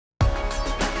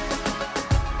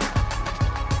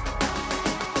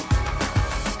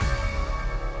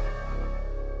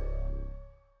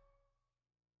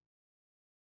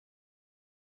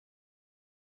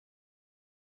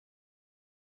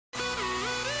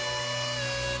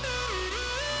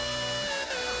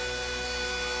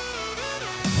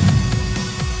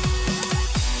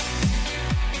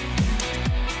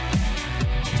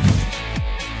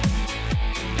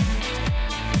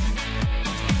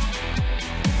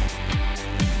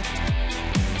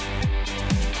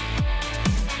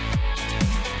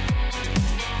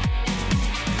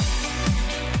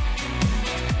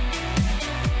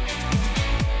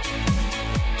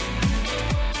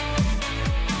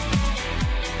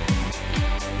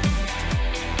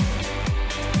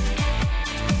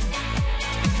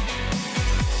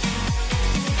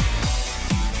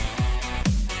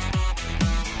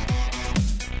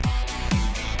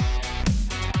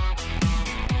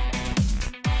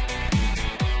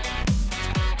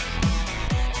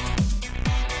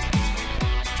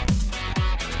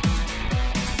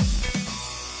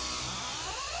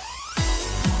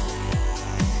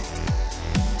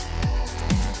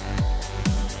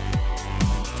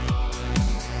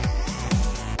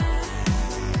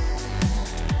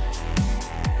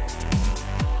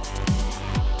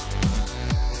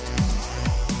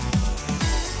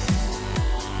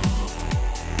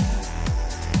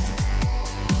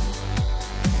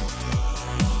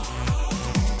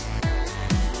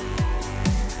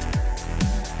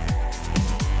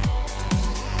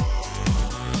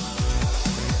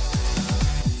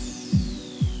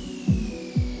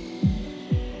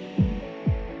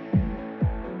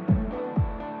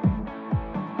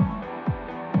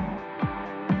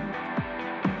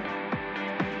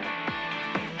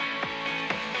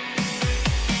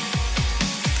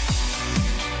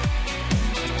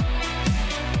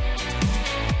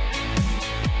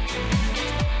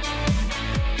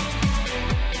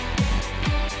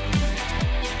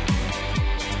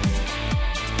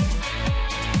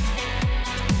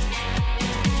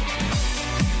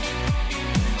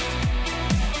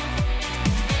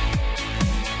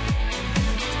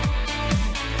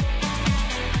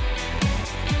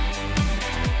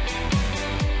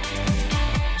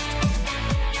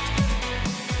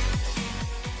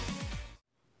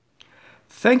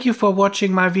Thank you for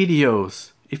watching my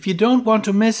videos. If you don't want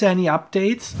to miss any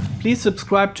updates, please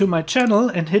subscribe to my channel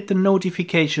and hit the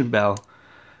notification bell.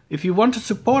 If you want to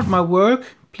support my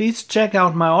work, please check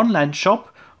out my online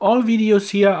shop. All videos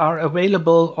here are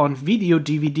available on video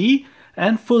DVD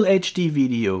and full HD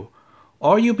video.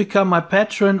 Or you become my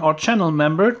patron or channel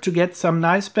member to get some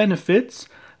nice benefits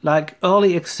like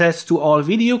early access to all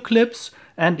video clips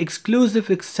and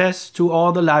exclusive access to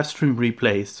all the livestream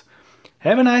replays.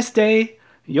 Have a nice day,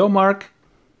 your Mark.